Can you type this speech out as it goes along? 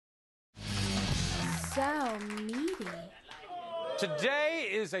So meaty. Today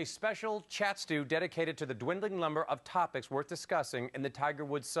is a special chat stew dedicated to the dwindling number of topics worth discussing in the Tiger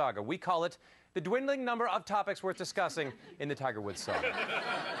Woods saga. We call it the dwindling number of topics worth discussing in the Tiger Woods saga.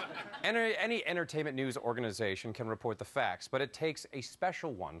 Any entertainment news organization can report the facts, but it takes a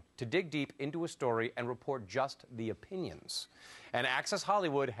special one to dig deep into a story and report just the opinions. And Access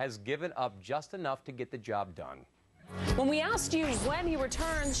Hollywood has given up just enough to get the job done. When we asked you when he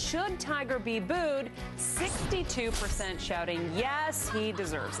returns, should Tiger be booed, 62% shouting yes, he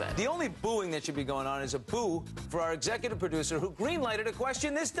deserves it. The only booing that should be going on is a boo for our executive producer who greenlighted a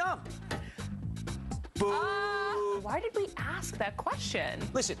question this dumb. Boo! Why did we ask that question?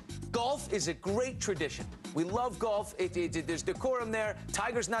 Listen, golf is a great tradition. We love golf. There's decorum there.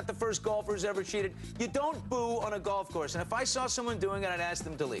 Tiger's not the first golfer who's ever cheated. You don't boo on a golf course. And if I saw someone doing it, I'd ask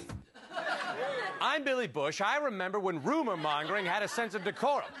them to leave. I'm Billy Bush. I remember when rumor mongering had a sense of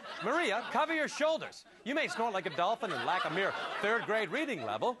decorum. Maria, cover your shoulders. You may snort like a dolphin and lack a mere third-grade reading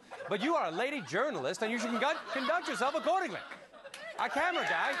level, but you are a lady journalist, and you should conduct yourself accordingly. Our camera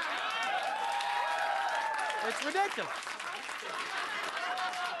guy... It's ridiculous.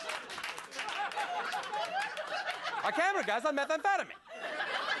 Our camera guy's on methamphetamine.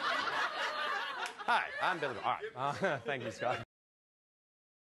 Hi, I'm Billy. All right. Thank you, Scott.